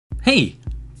Hey,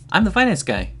 I'm the finance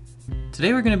guy.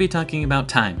 Today we're going to be talking about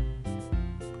time.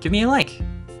 Give me a like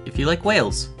if you like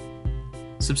whales.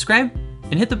 Subscribe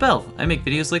and hit the bell. I make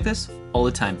videos like this all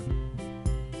the time.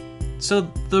 So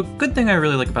the good thing I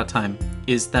really like about time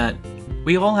is that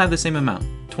we all have the same amount,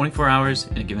 24 hours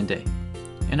in a given day.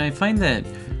 And I find that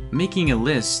making a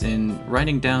list and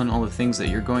writing down all the things that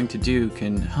you're going to do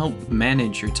can help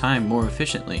manage your time more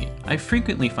efficiently. I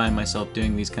frequently find myself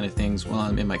doing these kind of things while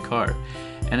I'm in my car,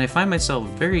 and I find myself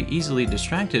very easily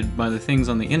distracted by the things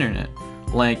on the internet,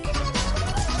 like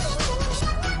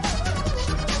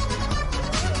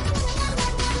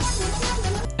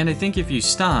and I think if you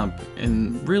stop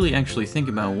and really actually think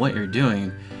about what you're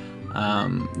doing,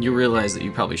 you realize that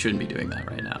you probably shouldn't be doing that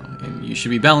right now. And you should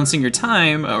be balancing your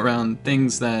time around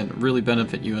things that really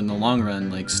benefit you in the long run,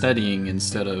 like studying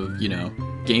instead of,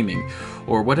 gaming,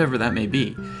 or whatever that may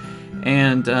be.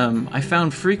 And I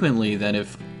found frequently that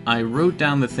if I wrote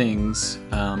down the things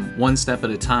one step at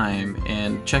a time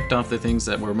and checked off the things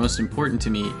that were most important to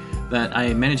me, that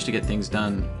I managed to get things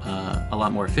done a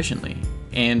lot more efficiently.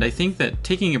 And I think that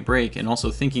taking a break and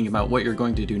also thinking about what you're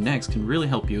going to do next can really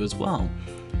help you as well.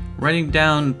 Writing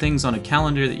down things on a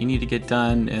calendar that you need to get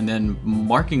done and then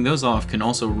marking those off can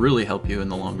also really help you in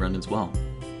the long run as well.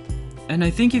 And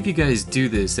I think if you guys do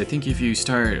this, I think if you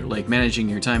start managing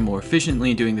your time more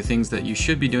efficiently, doing the things that you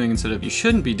should be doing instead of you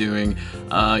shouldn't be doing,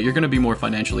 you're going to be more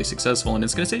financially successful, and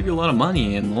it's going to save you a lot of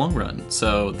money in the long run.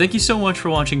 So thank you so much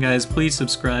for watching, guys. Please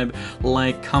subscribe,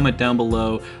 like, comment down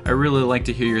below. I really like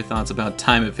to hear your thoughts about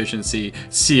time efficiency.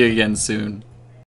 See you again soon.